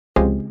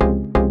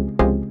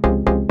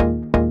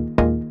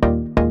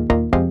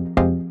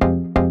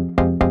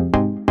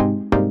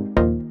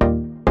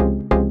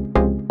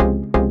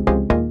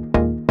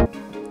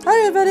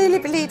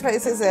you believe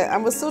 26 it?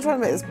 And we're still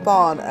trying to make this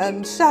barn,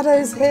 and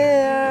Shadow's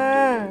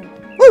here!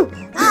 Woo!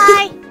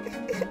 Hi!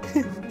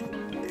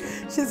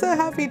 She's so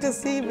happy to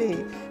see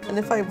me. And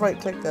if I right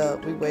click her,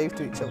 we wave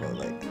to each other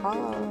like,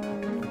 hi.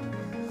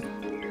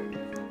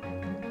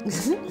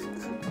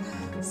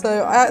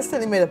 So I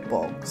accidentally made a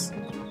box.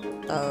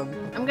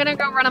 I'm gonna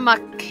go run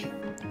amok.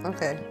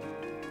 Okay.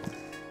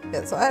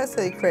 Yeah, so I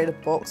accidentally created a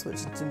box,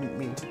 which I didn't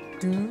mean to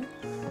do.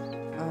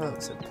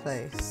 So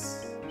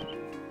place.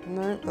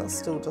 No, that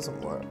still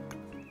doesn't work.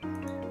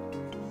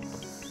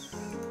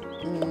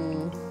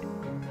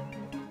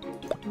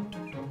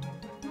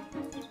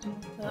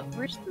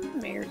 Where's the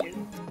mayor dude?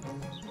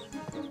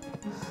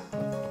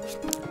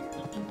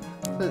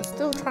 So it's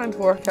still trying to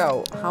work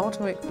out how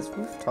to make this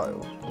roof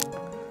tile.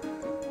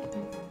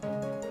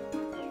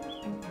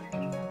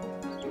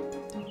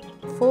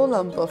 4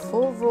 lumber,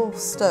 4 raw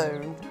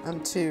stone,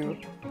 and 2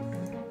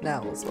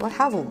 nails. Well, I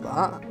have all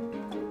that.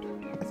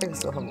 I think I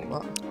still have all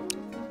that.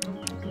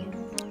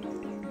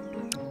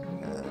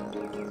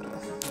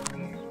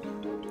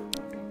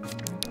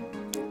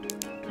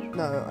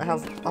 No, I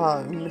have.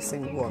 I'm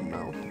missing 1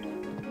 now.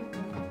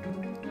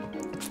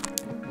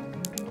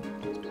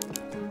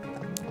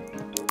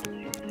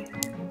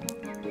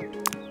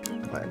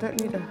 Right, I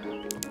don't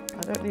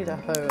need a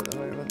hoe at the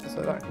moment,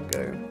 so that can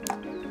go.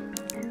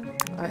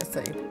 I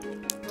say,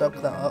 dug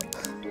that up.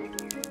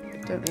 I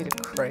don't need a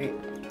crate.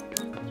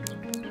 I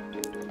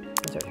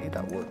don't need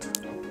that wood.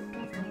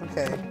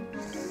 Okay.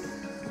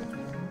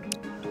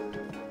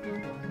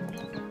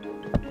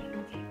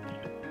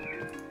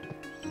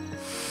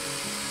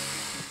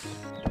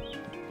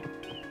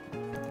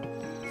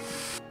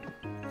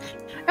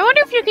 I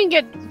wonder if you can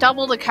get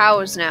double the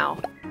cows now.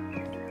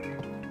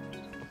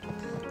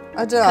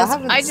 I don't know, I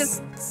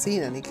haven't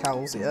seen any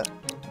cows yet.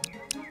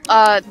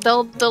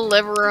 They'll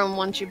deliver them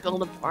once you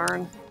build a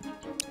barn.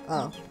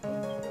 Oh.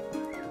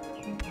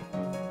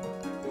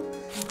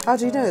 How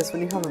do you know this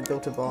when you haven't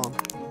built a barn?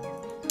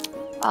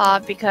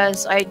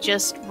 Because I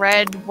just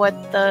read what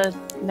the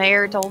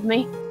mayor told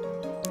me.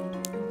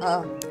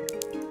 Oh.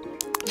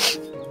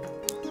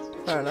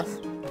 Fair enough.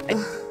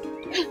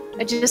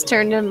 I just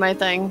turned in my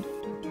thing.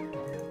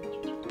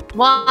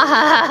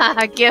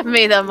 Wah! Give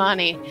me the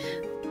money.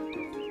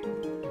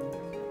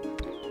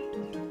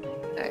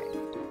 Alright.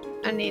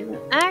 I need an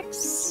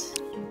axe.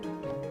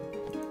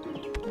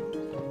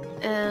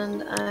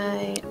 And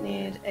I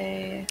need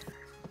a...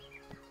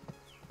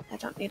 I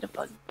don't need a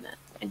bug net.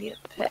 I need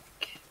a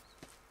pick.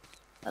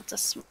 That's a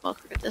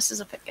smoker. This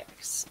is a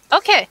pickaxe.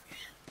 Okay!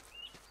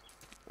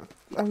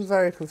 I'm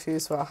very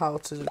confused about how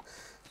to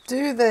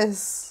do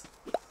this.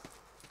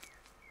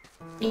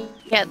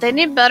 Yeah, they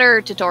need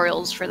better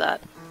tutorials for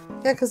that.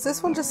 Yeah, because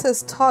this one just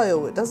says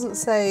tile. It doesn't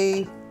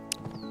say...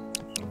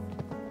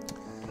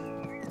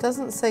 It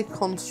doesn't say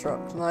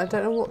construct, and I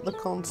don't know what the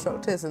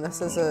construct is, unless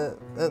there's a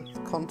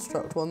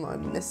construct one that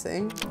I'm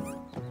missing.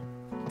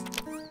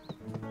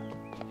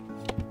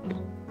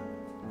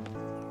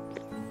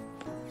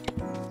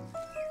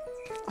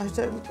 I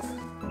don't...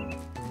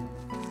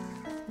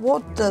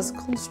 What does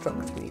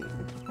construct mean?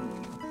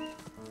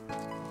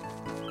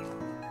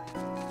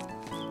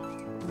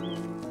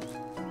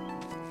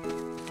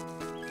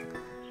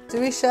 Do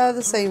we share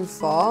the same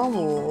farm,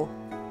 or...?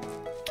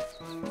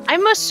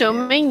 I'm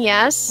assuming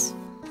yes.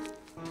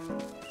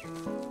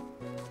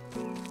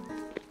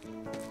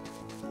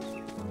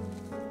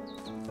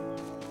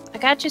 I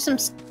got you some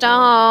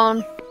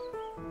stone.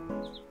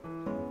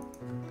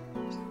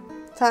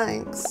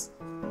 Thanks.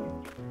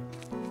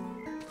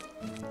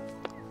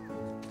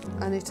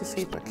 I need to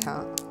feed my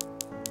cat.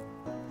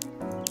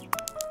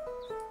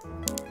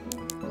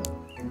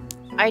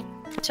 I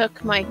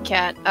took my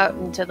cat out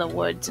into the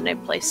woods and I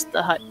placed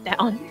the hut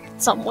down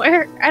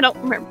somewhere. I don't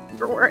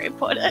remember where I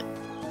put it.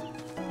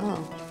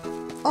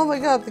 Oh. Oh my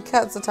god, the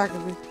cat's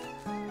attacking me.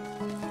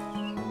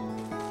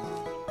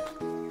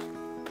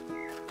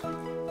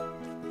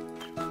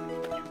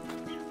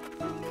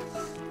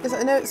 Yes,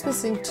 I know it's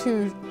missing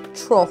 2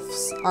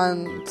 troughs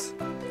and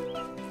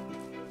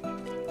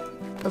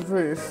a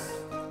roof.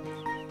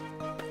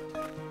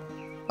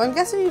 I'm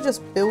guessing you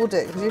just build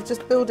it, because you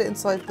just build it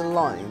inside the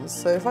lines.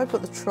 So if I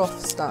put the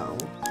troughs down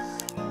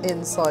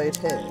inside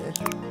here.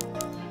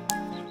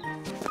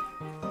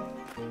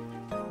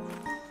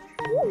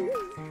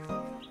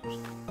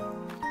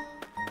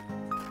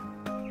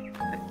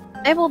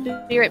 I will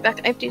be right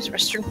back. I have to use the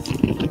restroom.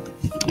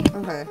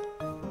 Okay.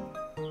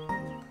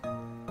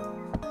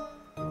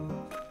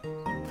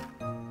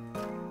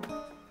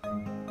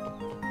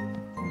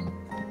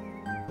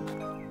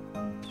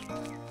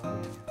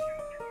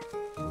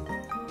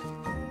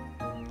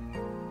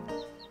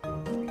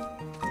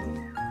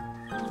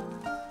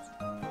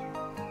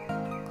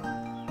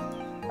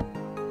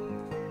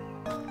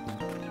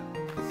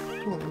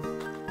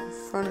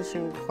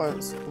 Furnishing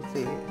requirements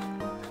complete.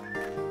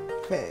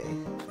 Okay.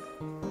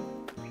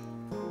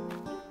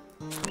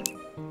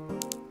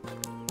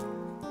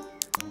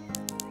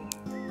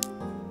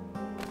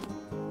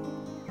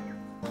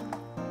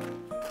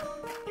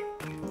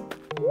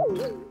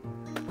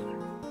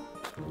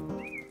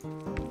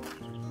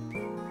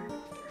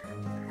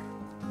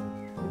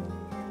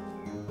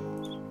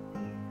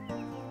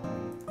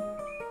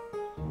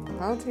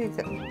 How do you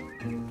get...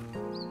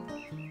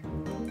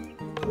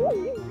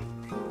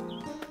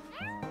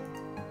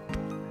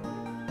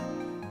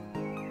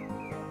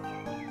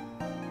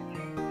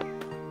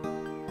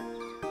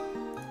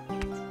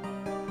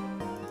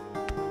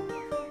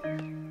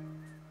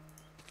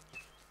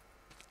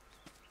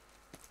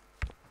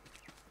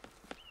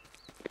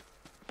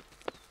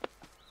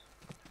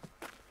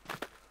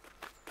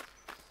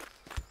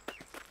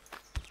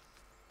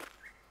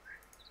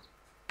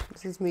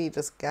 This is me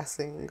just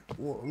guessing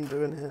what I'm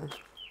doing here.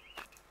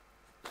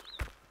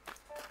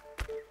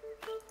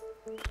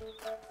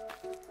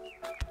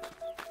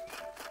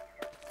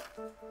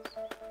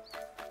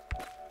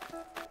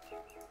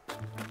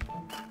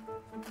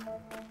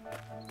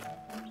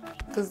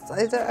 Because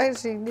I don't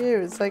actually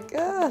know, it's like,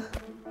 and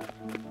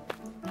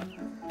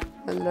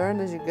learn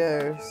as you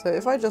go. So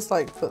if I just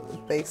like put the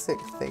basic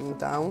thing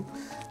down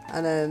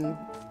and then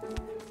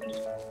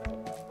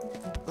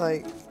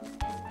like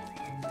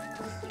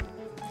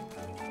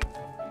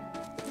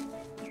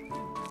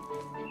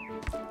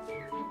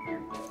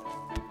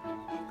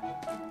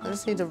I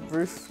just need a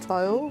roof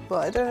tile, but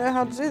I don't know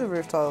how to do the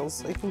roof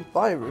tiles. You can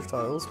buy roof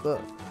tiles, but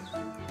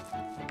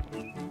I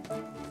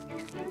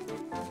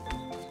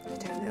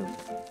don't know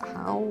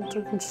how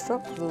to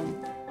construct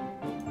them.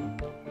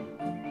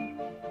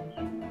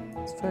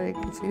 It's very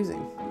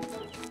confusing.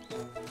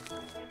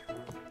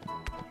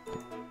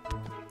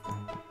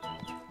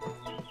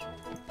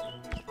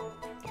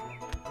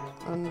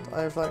 And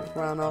I've like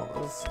ran out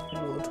of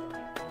wood.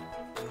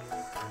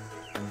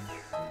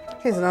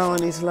 Okay, so now I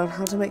need to learn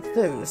how to make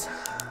those.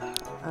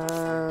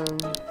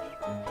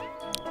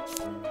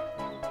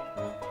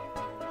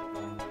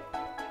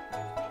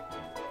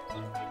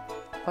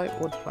 Light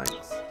wood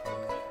planks.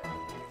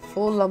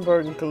 4 lumber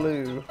and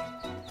glue.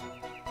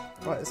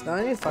 Right, so now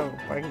I need to find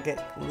where I can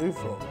get glue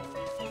from.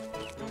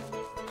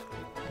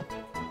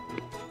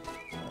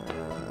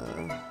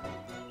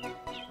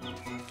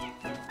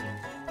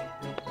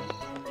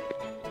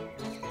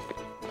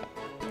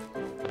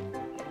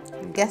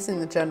 I'm guessing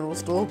the general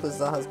store because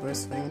that has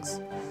most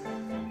things.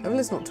 Hopefully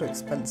it's not too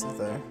expensive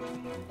though.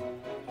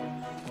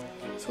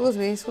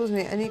 Excuse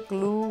me, any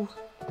glue?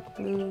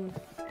 Glue.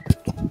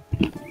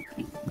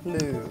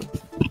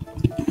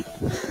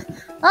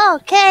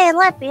 Okay,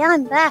 Leppy,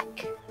 I'm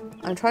back.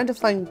 I'm trying to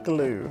find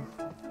glue.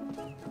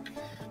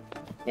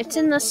 It's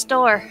in the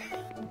store.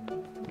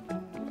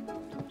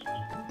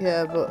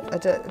 Yeah, but I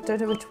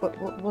don't know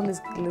what one is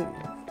glue.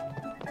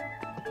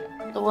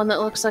 The one that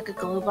looks like a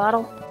glue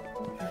bottle.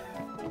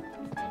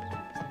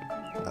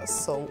 That's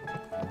salt.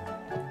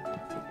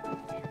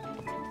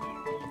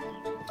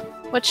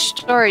 Which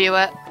store are you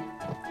at?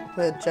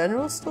 The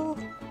general store?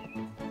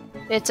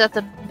 It's at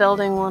the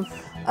building one.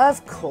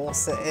 Of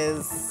course it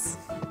is.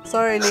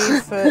 Sorry,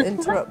 Leaf, for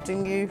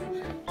interrupting you.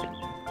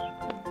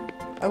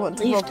 I want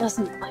to Leaf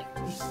doesn't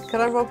like me.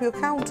 Can I rob your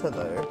counter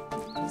though?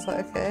 Is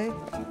that okay?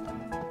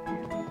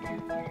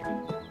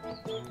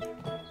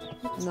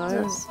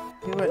 No?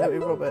 You won't let me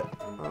rob it.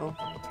 Oh.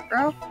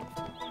 Bro?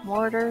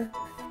 Mortar.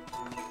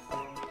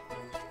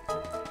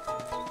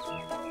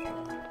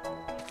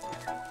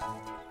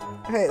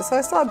 Okay, so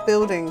I started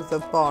building the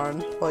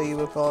barn while you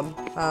were gone.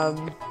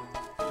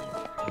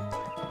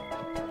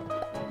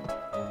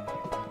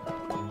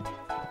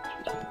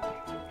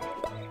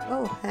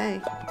 Oh,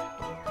 hey.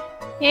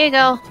 Here you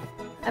go.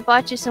 I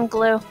bought you some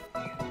glue.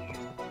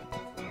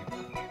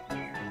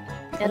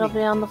 It'll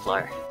be on the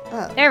floor.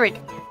 Oh. There we go.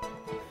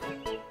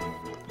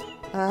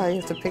 You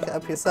have to pick it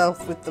up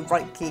yourself with the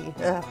right key.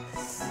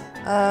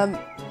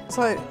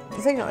 So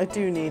the thing that I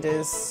do need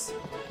is...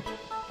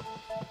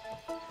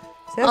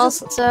 See,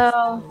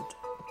 also...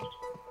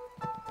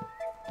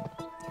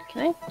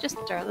 Can I just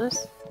throw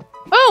this?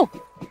 Oh!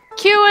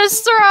 Q is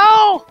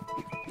throw!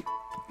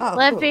 Oh,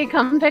 Leppy, cool.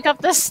 come pick up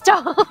the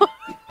stove.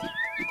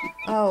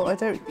 Oh, I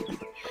don't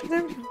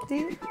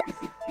need...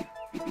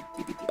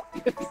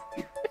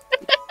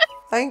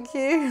 Thank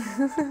you.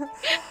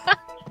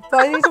 But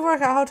I need to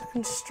work out how to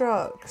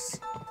construct.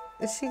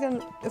 Is she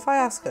gonna... If I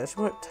ask her, she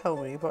won't tell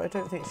me, but I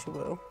don't think she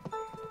will.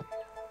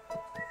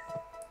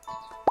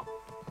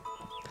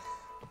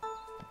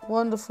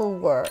 Wonderful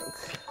work.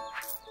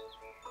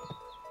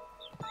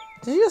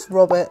 Did you just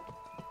rob it?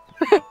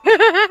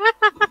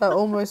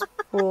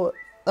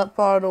 That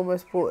barn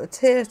almost brought a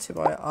tear to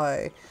my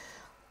eye.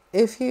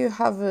 If you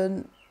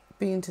haven't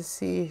been to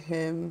see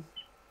him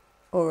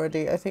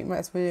already, I think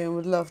Maximilian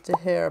would love to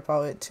hear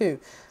about it too.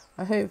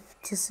 I hope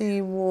to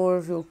see more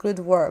of your good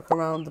work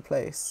around the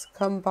place.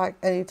 Come back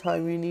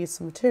anytime you need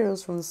some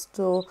materials from the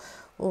store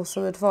or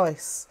some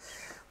advice.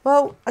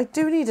 Well, I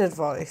do need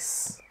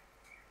advice.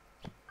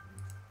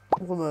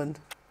 Woman.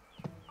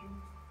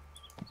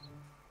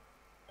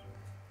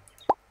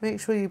 Make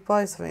sure you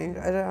buy something.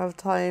 I don't have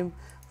time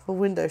for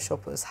window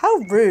shoppers. How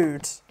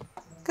rude.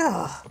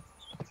 Gah.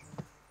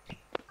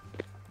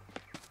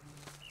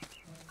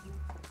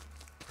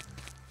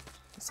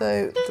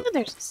 So...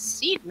 There's a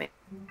seed maker.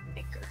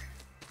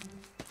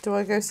 Do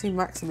I go see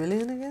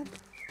Maximilian again?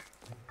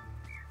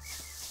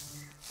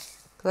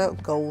 Because I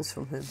got goals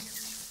from him.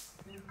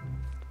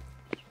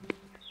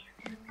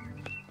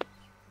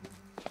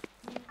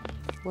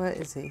 Where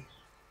is he?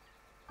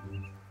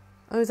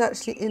 Oh, he's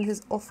actually in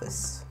his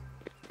office.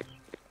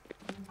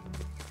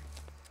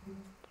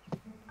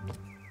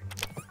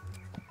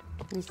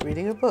 He's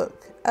reading a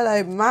book.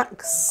 Hello,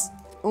 Max.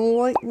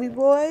 Alright, me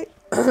boy.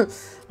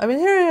 I've been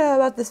hearing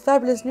about this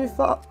fabulous new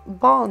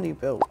barn you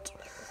built.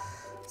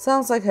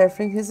 Sounds like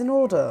everything is in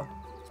order.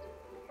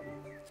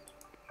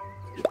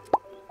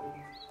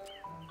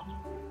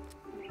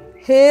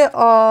 Here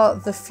are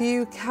the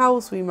few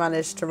cows we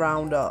managed to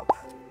round up.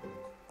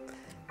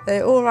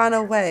 They all ran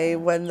away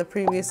when the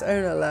previous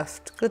owner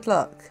left. Good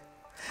luck.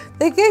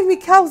 They gave me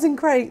cows in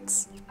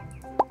crates.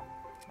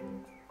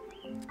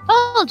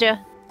 Told you.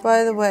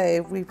 By the way,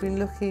 we've been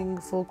looking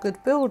for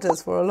good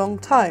builders for a long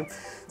time.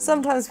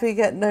 Sometimes we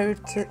get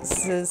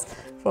notices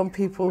from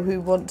people who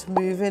want to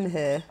move in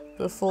here.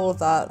 Before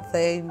that,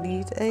 they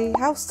need a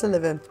house to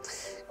live in.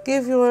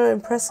 Given your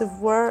impressive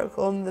work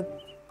on the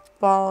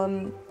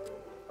barn,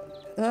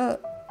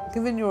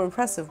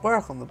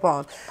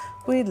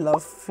 we'd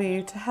love for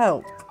you to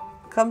help.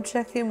 Come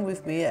check in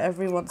with me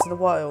every once in a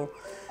while.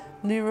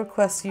 New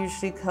requests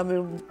usually come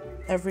in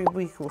every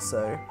week or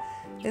so.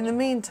 In the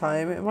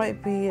meantime, it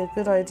might be a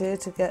good idea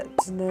to get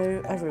to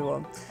know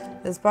everyone.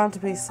 There's bound to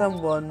be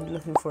someone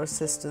looking for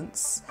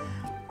assistance.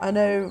 I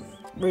know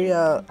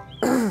Ria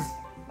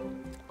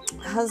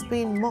has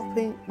been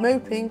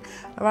moping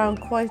around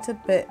quite a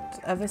bit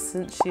ever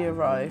since she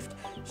arrived.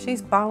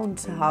 She's bound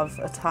to have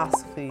a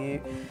task for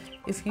you.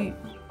 If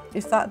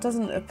that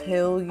doesn't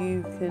appeal,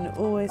 you can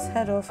always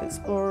head off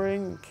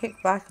exploring and kick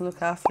back and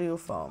look after your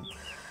farm.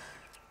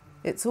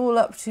 It's all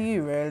up to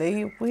you,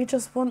 really. We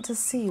just want to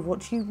see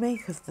what you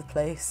make of the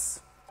place.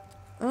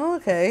 Oh,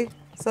 okay.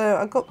 So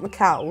I got my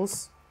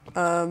cows.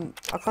 I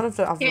kind of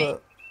don't have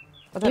You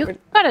a...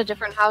 got a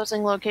different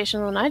housing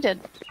location than I did.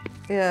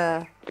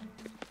 Yeah.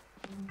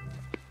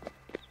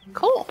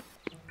 Cool.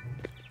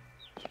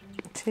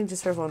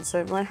 Changes for everyone.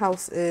 So my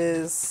house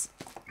is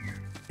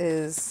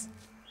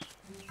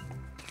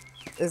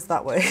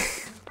that way.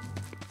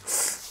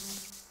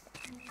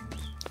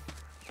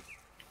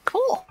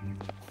 Cool.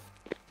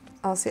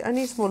 Oh, see, I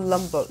need some more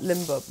limber.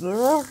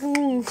 I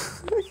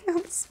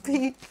can't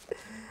speak.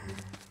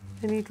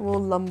 I need more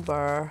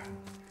lumber.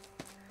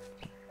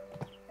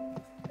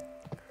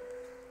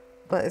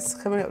 But it's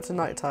coming up to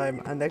night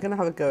time and they're going to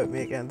have a go at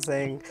me again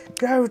saying,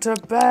 go to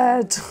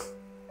bed.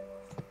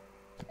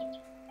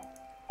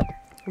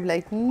 I'm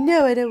like,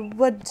 no, I don't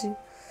want to.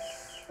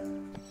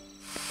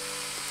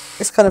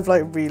 It's kind of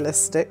like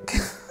realistic.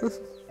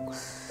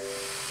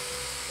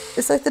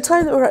 It's like the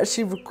time that we're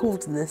actually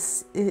recording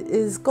this, it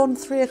is gone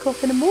 3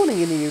 o'clock in the morning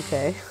in the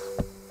UK.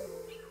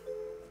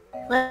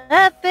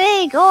 Let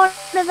me go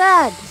to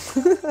bed.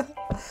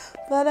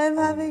 But I'm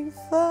having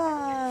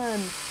fun.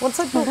 Once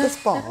I built this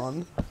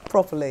barn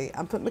properly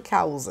and put my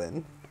cows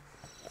in,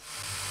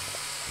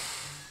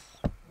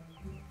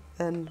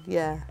 then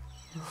yeah.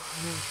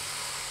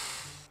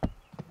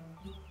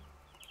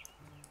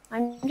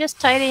 I'm just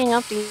tidying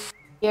up the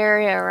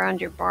area around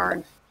your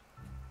barn.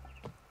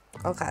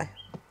 Okay.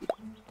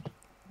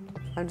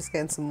 I'm just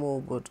getting some more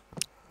wood.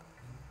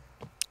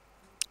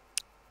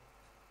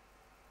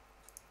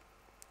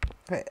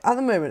 Okay, at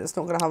the moment it's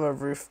not going to have a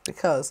roof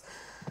because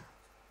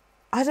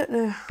I don't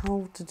know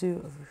how to do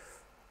a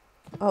roof.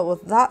 Oh, well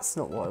that's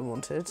not what I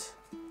wanted.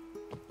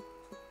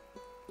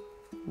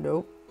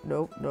 Nope,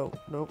 nope, nope,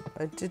 nope.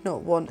 I did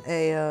not want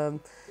a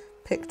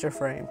picture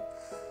frame.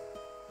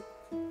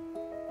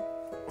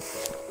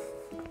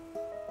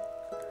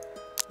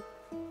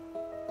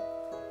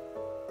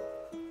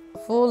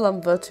 4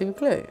 lumber, 2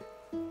 glue.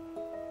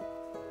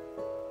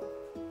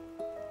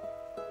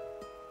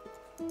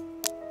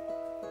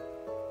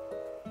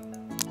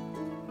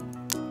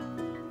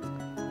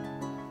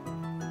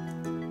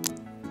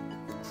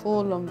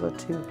 Four lumber,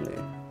 2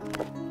 glue.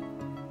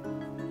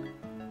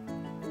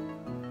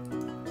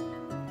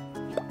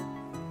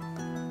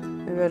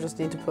 Maybe I just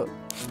need to put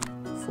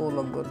 4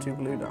 lumber, 2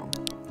 glue down.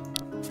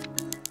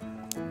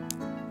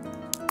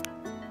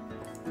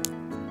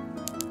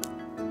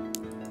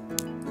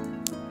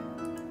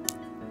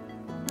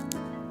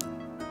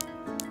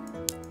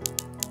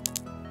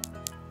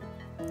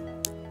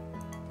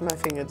 My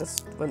finger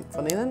just went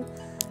funny then.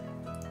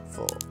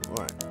 4,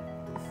 right.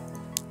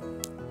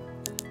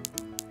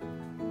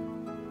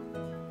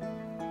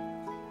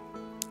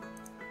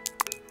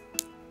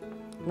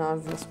 Now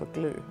I've lost my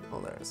glue. Oh,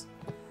 there it is.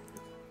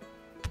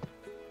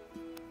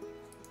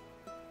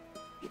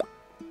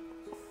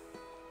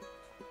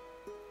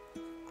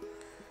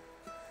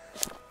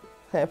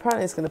 Okay,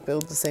 apparently it's going to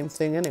build the same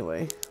thing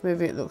anyway.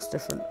 Maybe it looks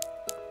different.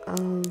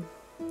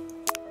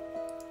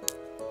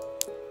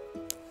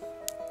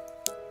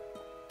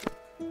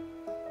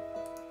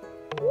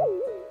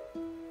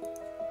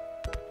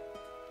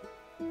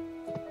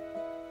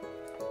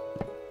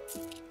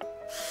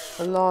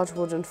 A large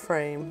wooden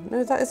frame.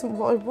 No, that isn't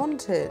what I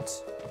wanted.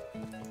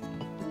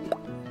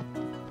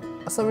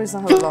 For some reason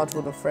I have a large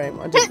wooden frame.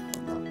 I didn't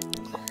want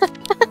that.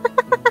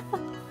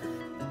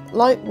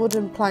 Light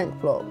wooden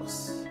plank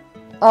blocks.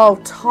 Oh,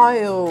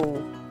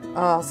 tile.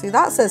 Ah, see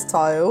that says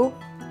tile.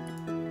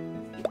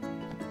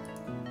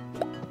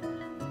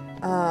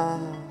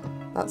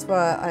 That's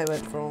where I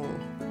went wrong.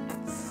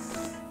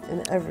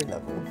 In every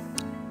level.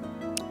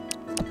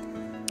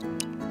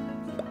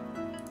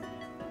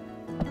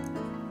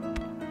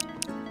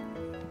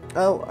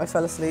 Oh, I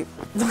fell asleep.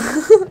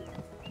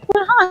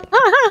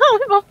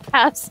 I'm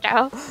passed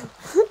out.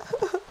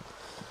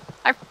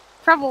 I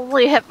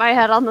probably hit my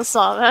head on the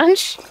saw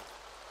bench.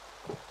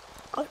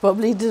 I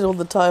probably did on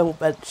the tile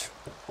bench.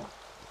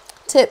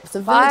 Tip, the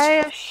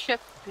Buy village... a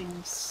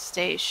shipping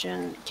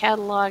station.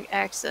 Catalog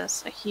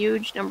access a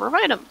huge number of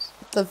items.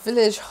 The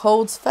village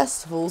holds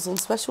festivals on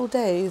special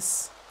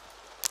days.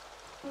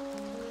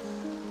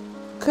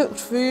 Cooked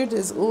food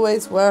is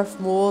always worth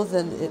more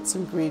than its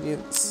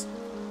ingredients.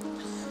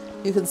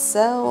 You can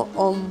sell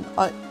on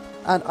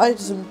an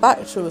item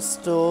back to a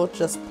store,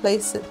 just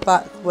place it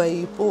back where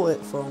you bought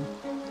it from.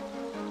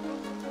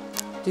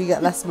 Do you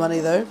get less money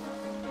though?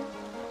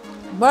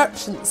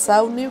 Merchants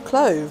sell new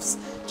clothes.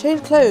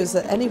 Change clothes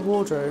at any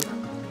wardrobe.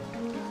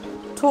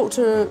 Talk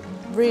to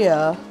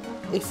Rhea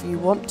if you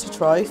want to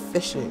try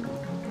fishing.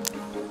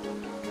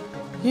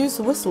 Use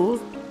the whistle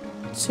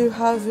to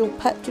have your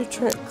pet do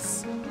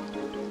tricks.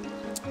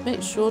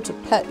 Make sure to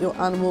pet your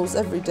animals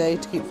every day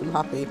to keep them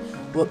happy.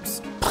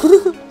 Whoops.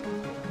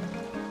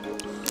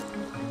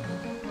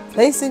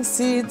 Placing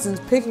seeds and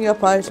picking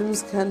up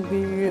items can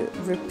be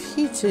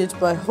repeated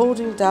by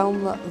holding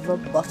down the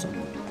button.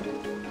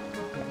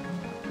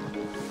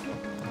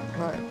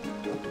 Right.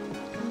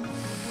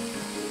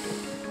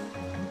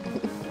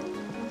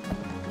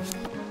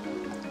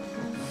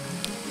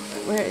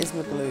 Where is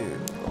my glue?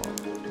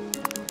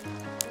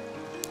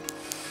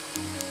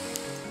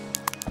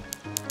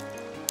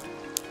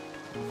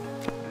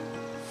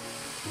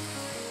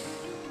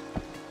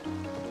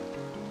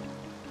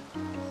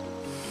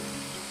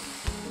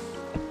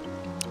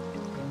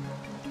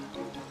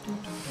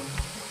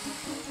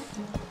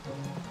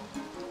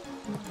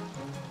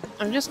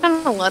 I'm just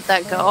gonna let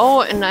that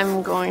go, and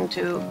I'm going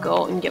to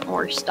go and get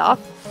more stuff.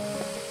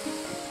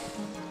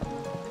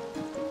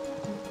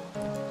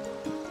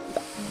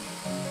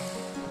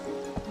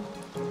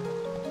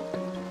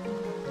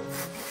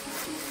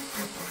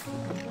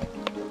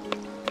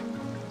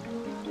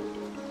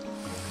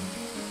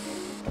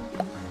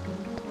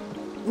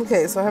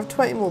 Okay, so I have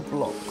 20 more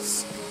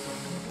blocks,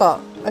 but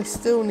I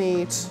still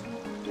need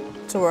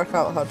to work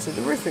out how to do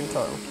the roofing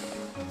tile.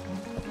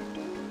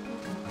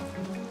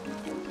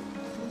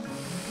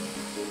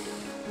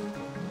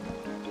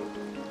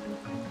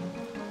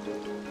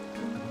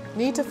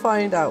 Need to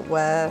find out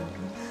where...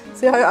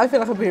 See, I feel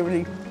like I'm being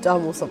really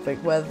dumb or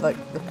something, where like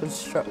the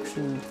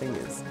construction thing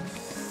is.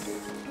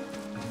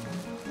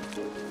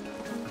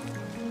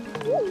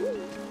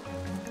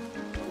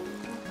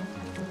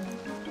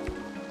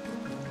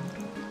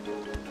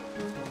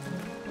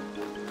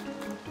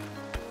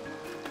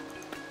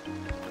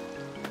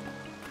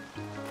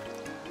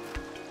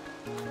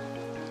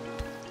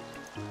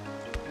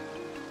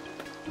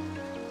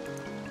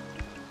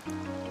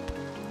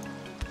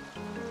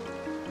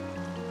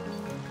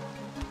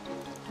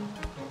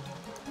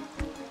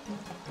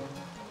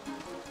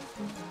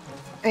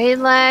 Are you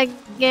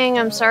lagging?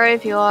 I'm sorry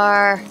if you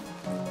are.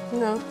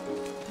 No.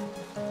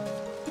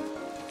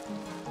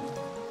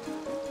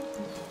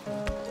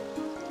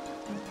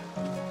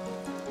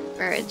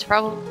 Or it's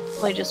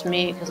probably just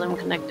me because I'm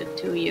connected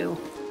to you.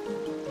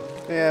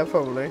 Yeah,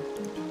 probably.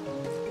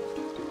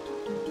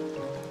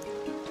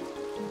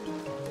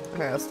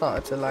 Okay, I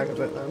started to lag a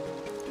bit then.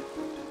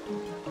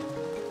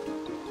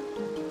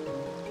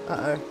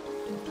 Uh-oh.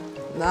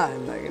 Now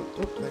I'm lagging.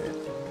 Oop, there it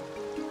is.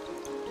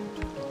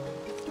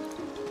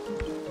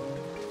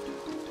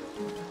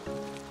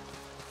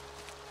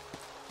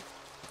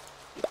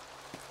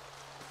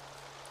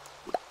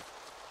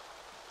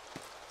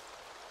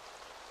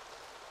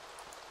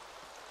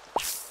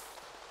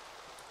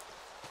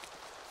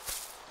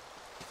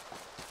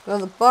 Well,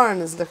 the barn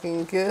is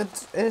looking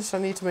good-ish. I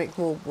need to make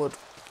more wood.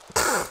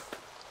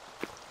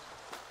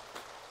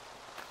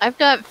 I've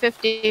got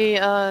 50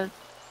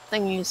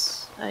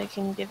 thingies I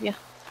can give you.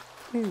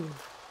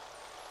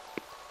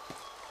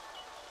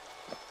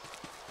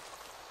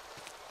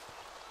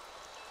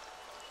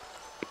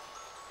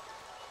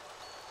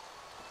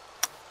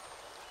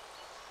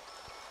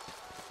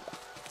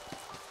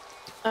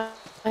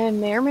 I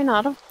may or may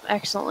not have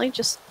accidentally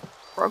just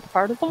broke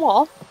part of the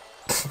wall.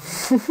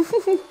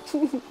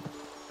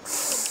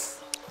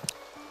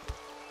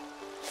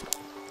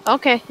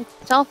 Okay,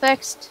 it's all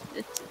fixed.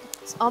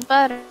 It's all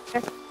better.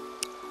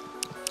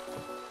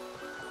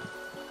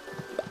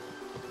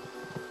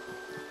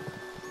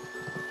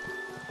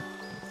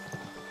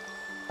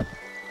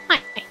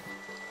 Hi.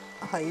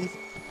 Hi.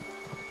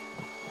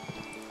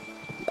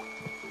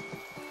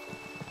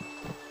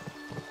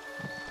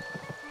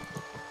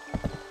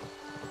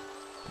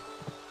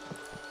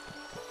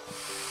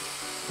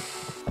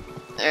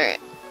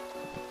 Alright.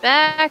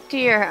 Back to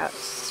your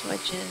house,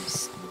 which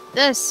is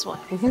this way.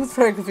 It's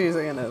very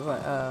confusing, and it's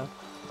like,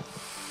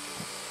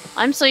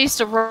 I'm so used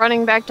to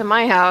running back to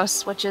my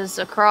house, which is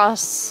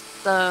across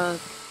the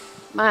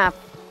map.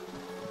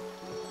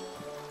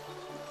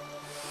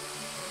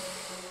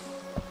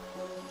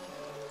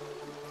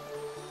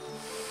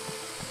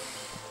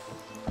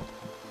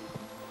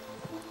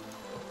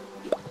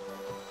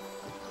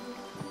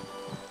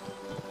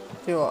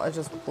 Do you know what? I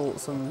just bought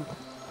some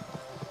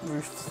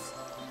roofs.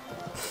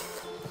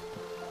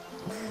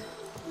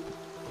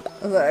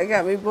 I was like, I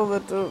can't be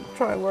bothered to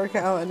try and work it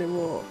out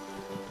anymore.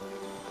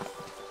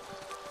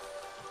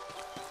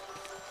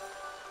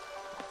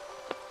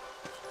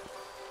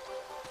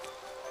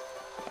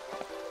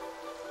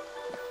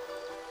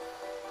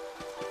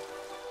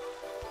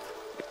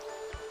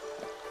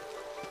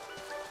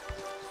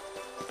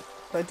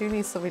 But I do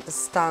need something to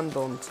stand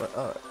on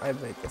to. I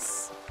made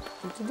this.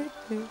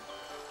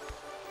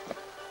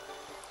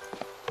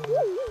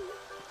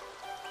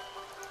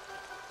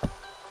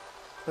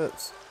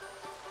 Oops.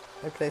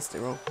 I placed it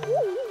wrong.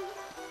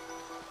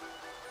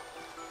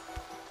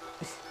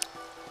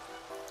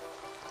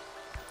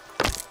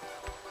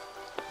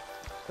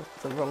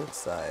 That's the wrong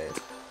side.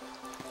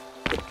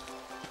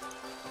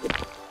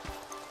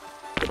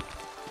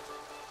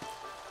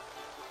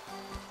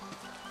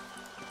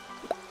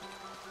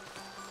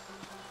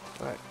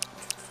 Right.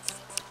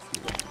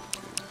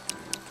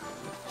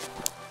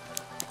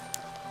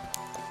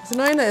 It's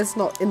annoying that it's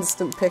not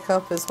instant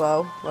pickup as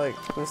well, like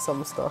with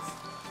some stuff.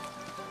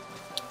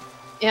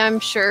 Yeah,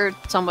 I'm sure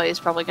somebody's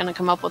probably going to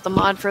come up with a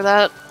mod for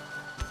that.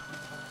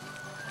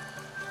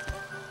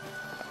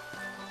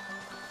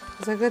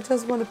 It's like I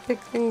just want to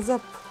pick things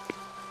up.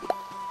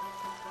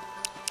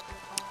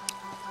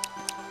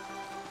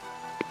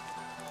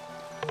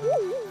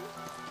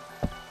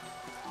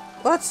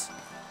 What?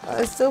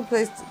 I still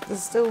placed it.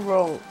 It's still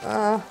wrong.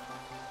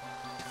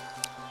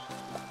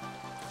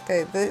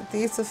 Okay,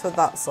 these are for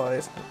that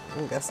side,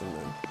 I'm guessing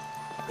then.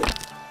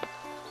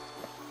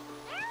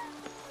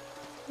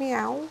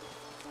 Meow.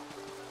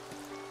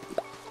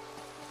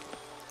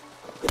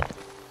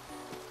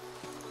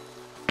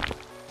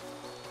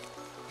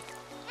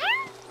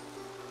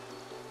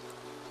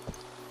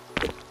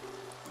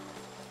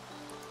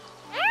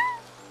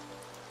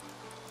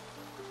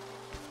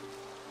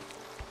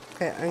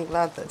 Okay, I'm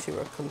glad that you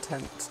were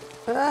content.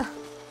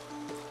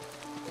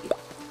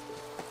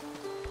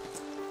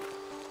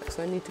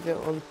 So I need to go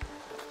on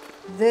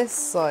this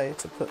side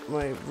to put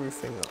my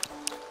roofing up.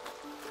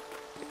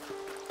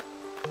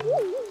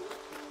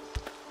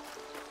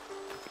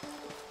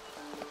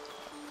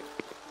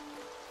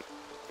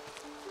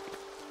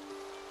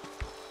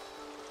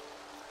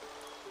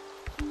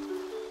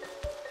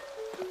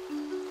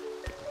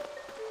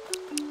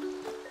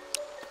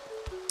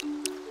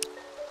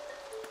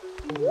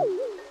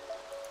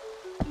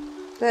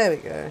 There we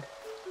go.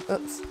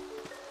 Oops.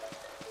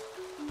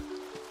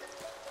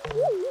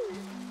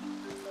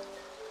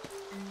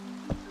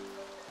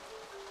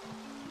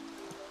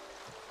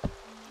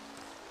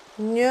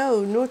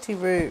 No, naughty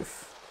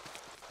roof.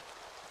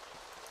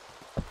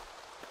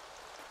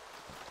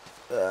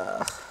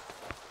 Ugh.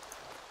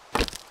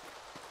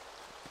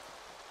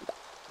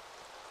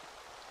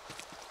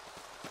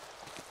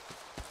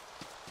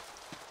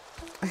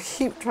 I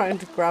keep trying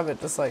to grab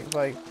it just like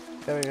by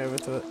going over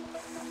to it.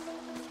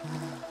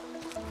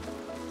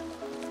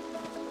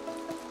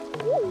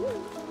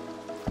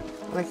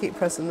 And I keep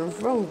pressing the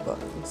wrong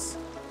buttons.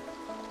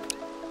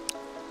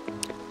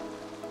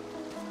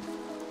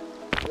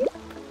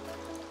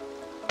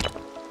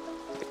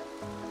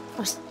 I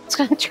was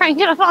going to try and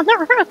get up on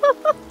the roof.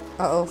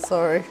 Uh oh,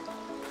 sorry.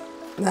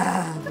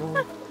 Nah,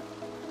 no.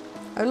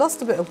 I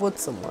lost a bit of wood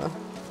somewhere.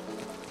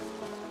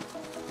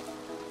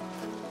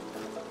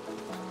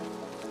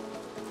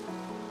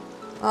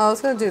 Oh, I was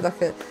going to do like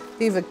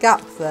leave a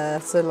gap there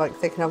so like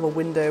they can have a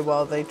window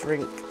while they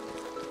drink.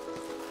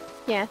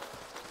 Yeah.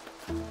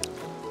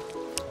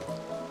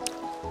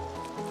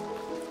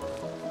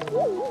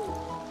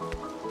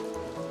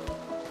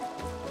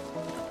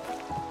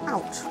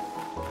 Ouch.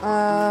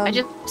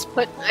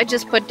 I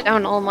just put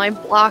down all my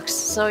blocks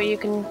so you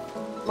can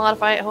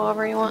modify it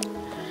however you want.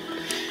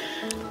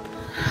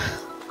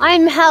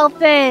 I'm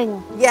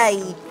helping!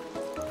 Yay!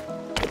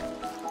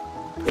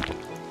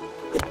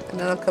 And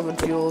then I'll come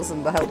into yours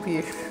and help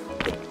you.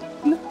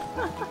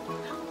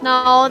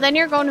 No, then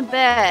you're going to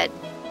bed.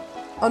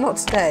 Oh, not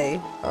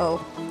today.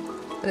 Oh,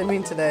 I didn't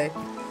mean today.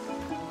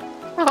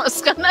 I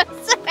was gonna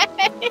say,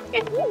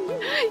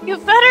 you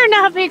better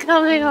not be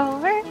coming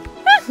over.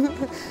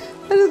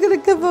 I'm just gonna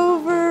come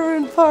over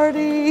and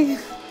party.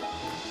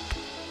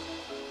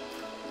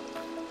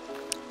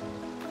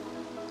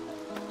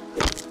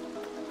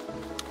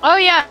 Oh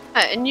yeah,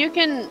 and you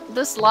can,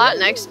 this lot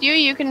next to you,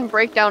 you can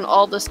break down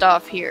all the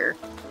stuff here.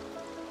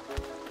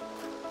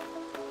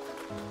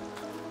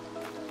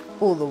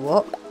 All the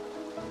what?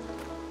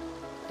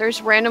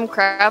 There's random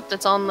crap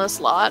that's on this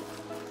lot.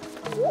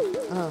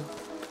 Oh.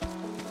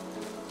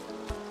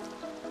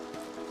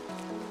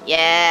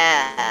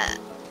 Yeah.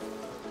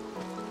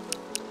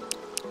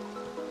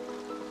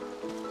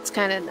 It's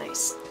kind of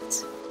nice.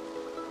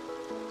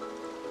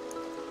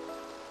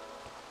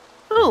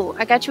 Ooh,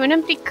 I got you an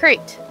empty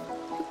crate.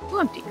 2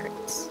 empty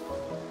crates.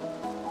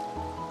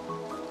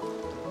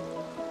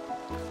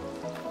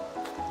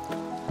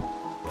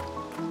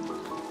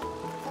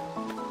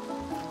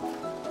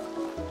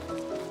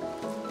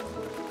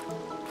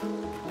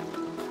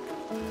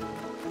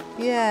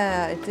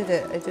 Yeah, I did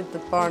it. I did the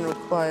barn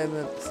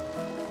requirements.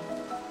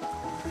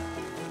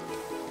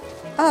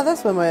 Ah,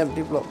 that's where my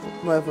other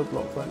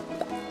block went.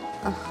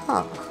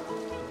 Aha.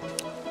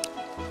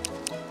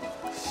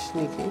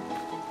 Sneaky.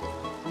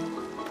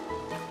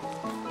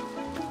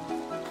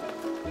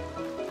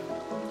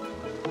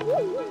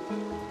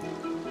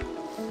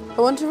 I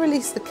want to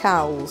release the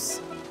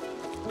cows.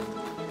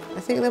 I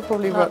think they'll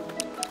probably run.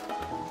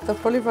 They'll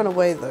probably run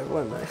away though,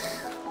 won't they?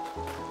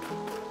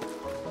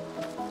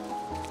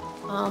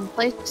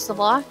 Place the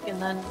block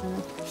and then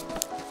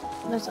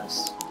what is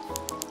this?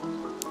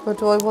 Or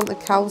do I want the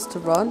cows to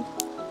run?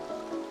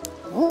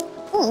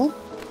 Oh.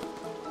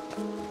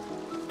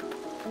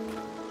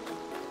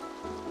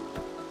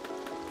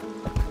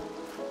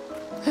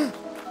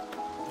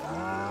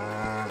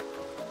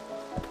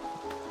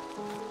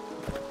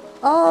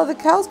 Oh, the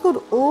cow's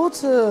called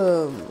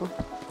Autumn.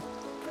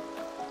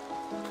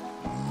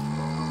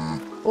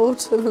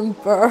 Autumn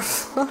and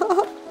birth.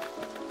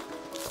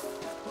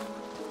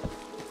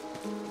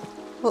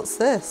 What's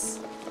this?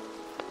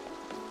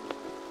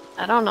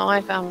 I don't know, I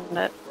found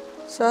it.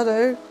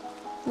 Shadow.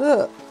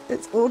 Look,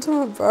 it's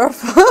Autumn and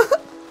birth.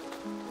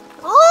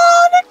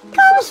 Oh, the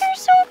cows are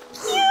so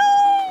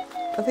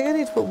cute! I think I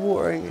need to put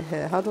water in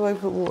here. How do I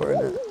put water in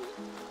it?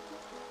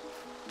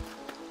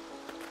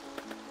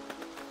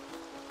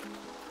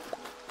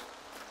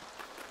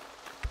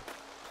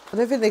 I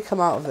don't think they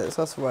come out of it,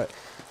 so that's right.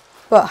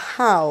 But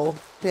how?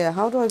 Yeah,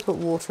 how do I put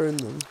water in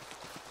them?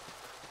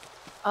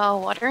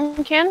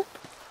 Watering can?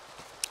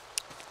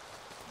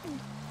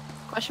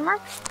 Question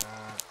mark?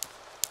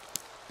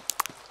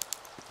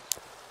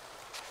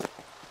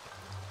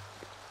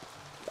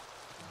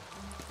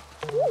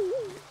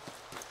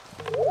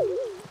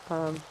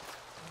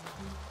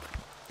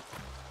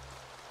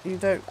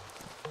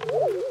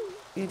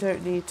 You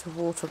don't need to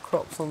water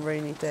crops on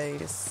rainy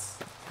days.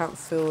 Can't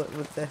fill it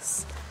with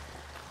this.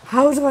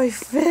 How do I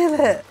fill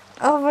it?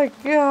 Oh my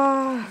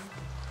god.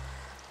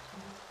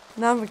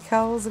 Now my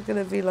cows are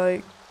gonna be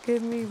like,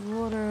 give me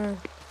water.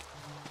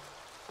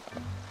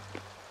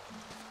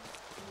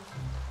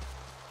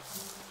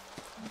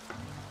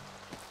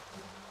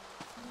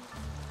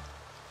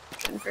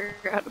 Trying to figure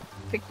out how to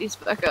pick these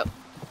back up.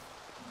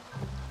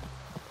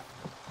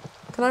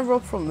 Can I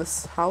rob from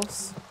this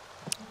house?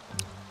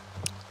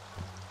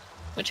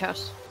 Which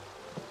house?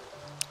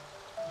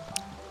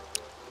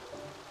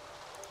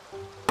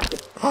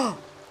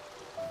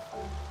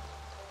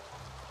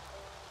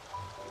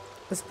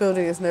 This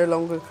building is no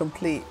longer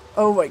complete.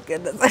 Oh my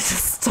goodness, I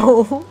just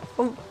stole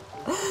from...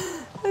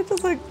 I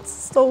just like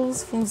stole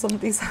from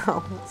somebody's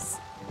house.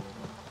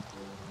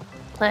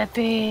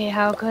 Flippy,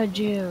 how could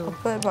you? I'll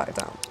put it back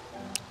down.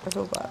 I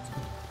feel bad.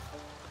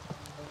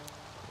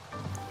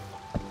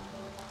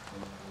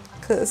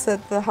 Because it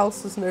said the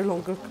house was no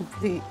longer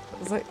complete. I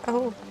was like,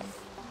 oh.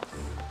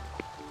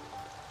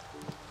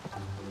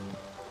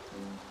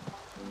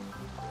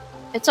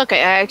 It's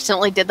okay, I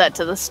accidentally did that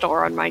to the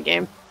store on my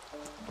game.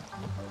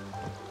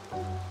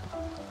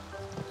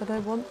 But I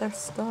want their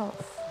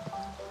stuff.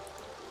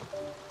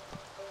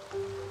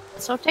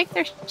 So take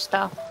their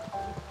stuff.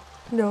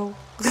 No.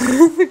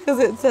 Because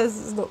it says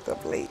it's not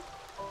complete.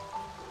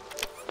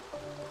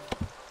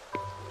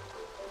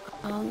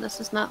 This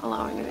is not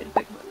allowing me to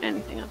pick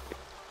anything up.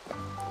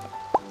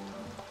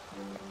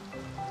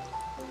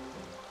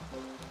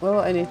 Well,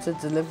 I need to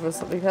deliver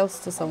something else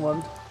to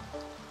someone.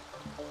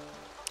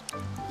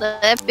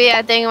 Flippy,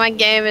 I think my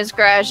game is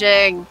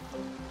crashing.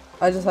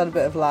 I just had a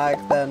bit of lag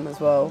then as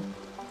well.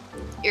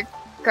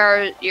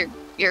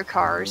 Your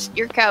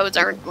cows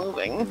aren't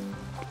moving.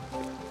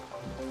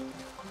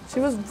 She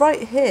was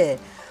right here.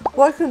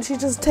 Why couldn't she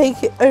just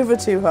take it over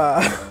to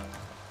her?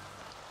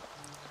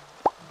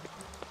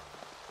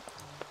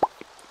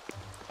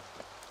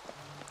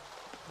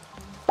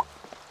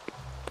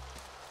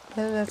 A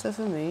letter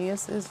for me,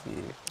 yes it is for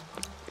you.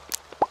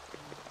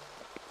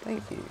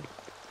 Thank you.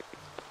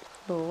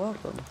 You're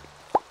welcome.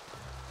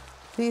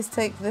 Please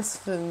take this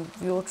for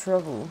your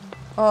trouble.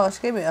 Oh, she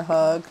gave me a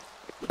hug.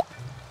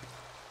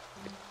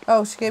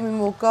 Oh, she gave me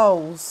more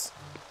goals.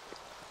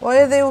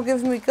 Why are they all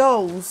giving me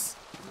goals?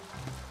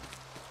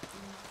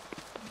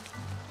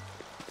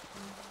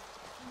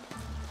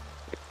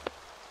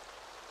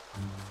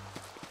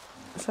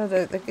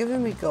 Shadow, they're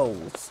giving me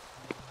goals.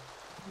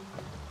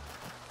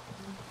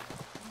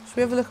 Should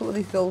we have a look at what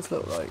these goals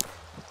look like?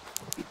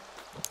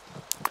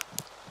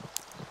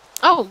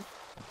 Oh,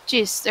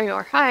 jeez, there you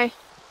are. Hi.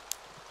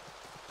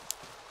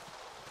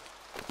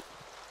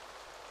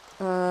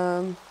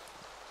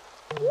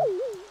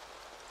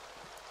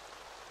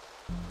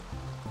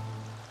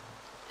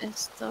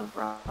 Is the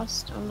raw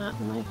stone not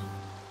in my...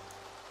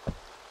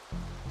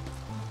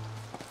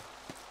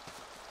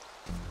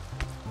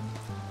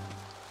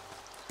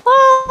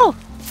 Oh!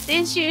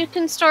 These you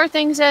can store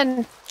things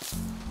in.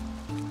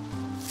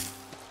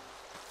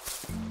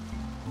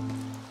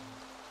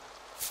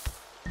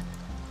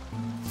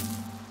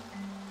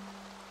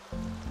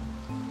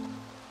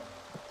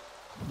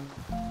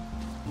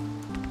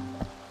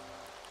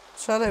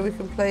 Shadow, we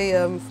can play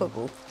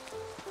football.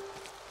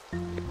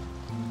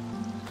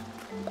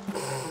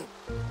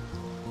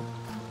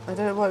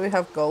 don't know why we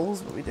have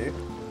goals, but we do.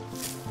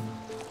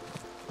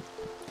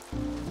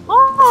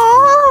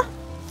 Aww!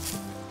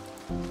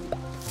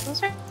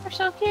 Those are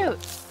so cute.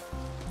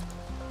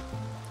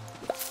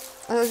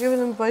 I was given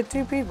them by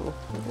 2 people.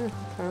 Yeah,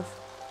 kind of.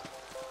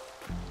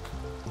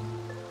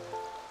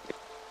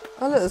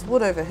 Oh look, there's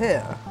wood over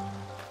here.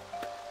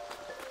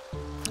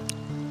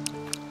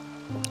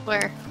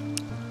 Where?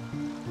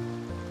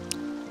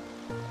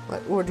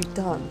 Like, already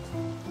done.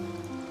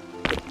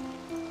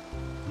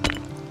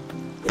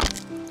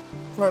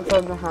 Right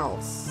by the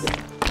house.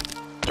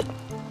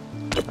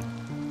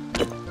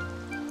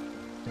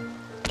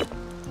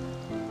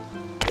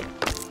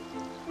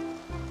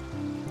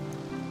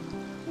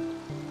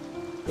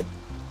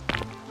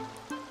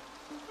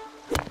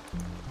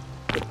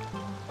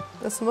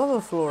 There's some other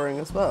flooring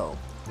as well.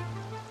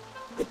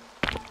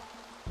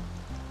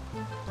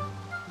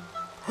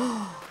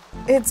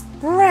 It's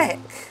brick!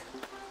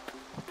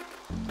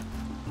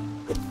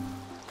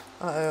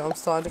 Uh-oh, I'm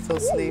starting to feel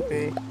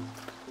sleepy.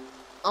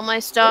 All my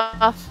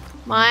stuff.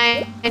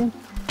 Mine.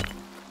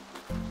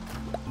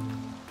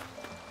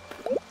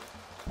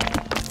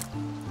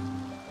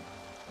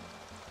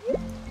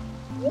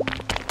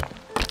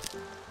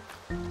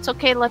 It's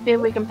okay, Lippy.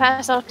 We can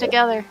pass out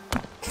together.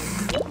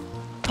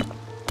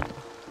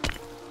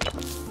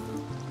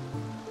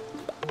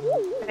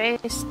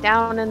 Face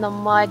down in the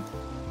mud.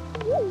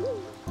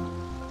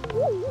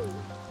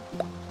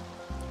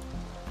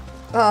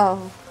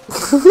 Oh.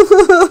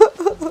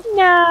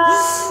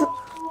 No.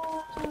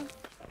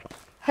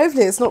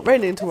 Hopefully it's not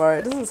raining tomorrow.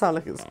 It doesn't sound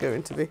like it's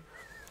going to be.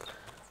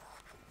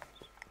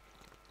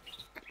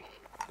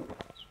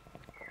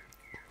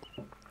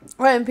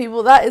 Right, and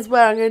people, that is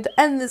where I'm going to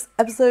end this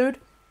episode.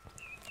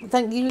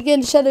 Thank you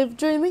again, Shadow, for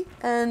joining me.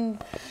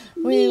 And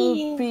we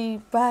will be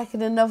back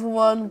in another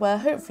one where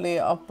hopefully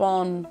our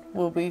barn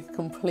will be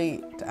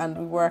complete and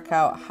we work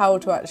out how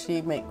to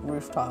actually make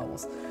roof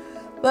tiles.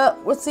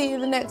 But we'll see you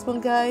in the next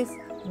one, guys.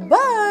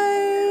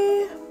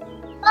 Bye!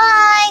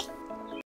 Bye!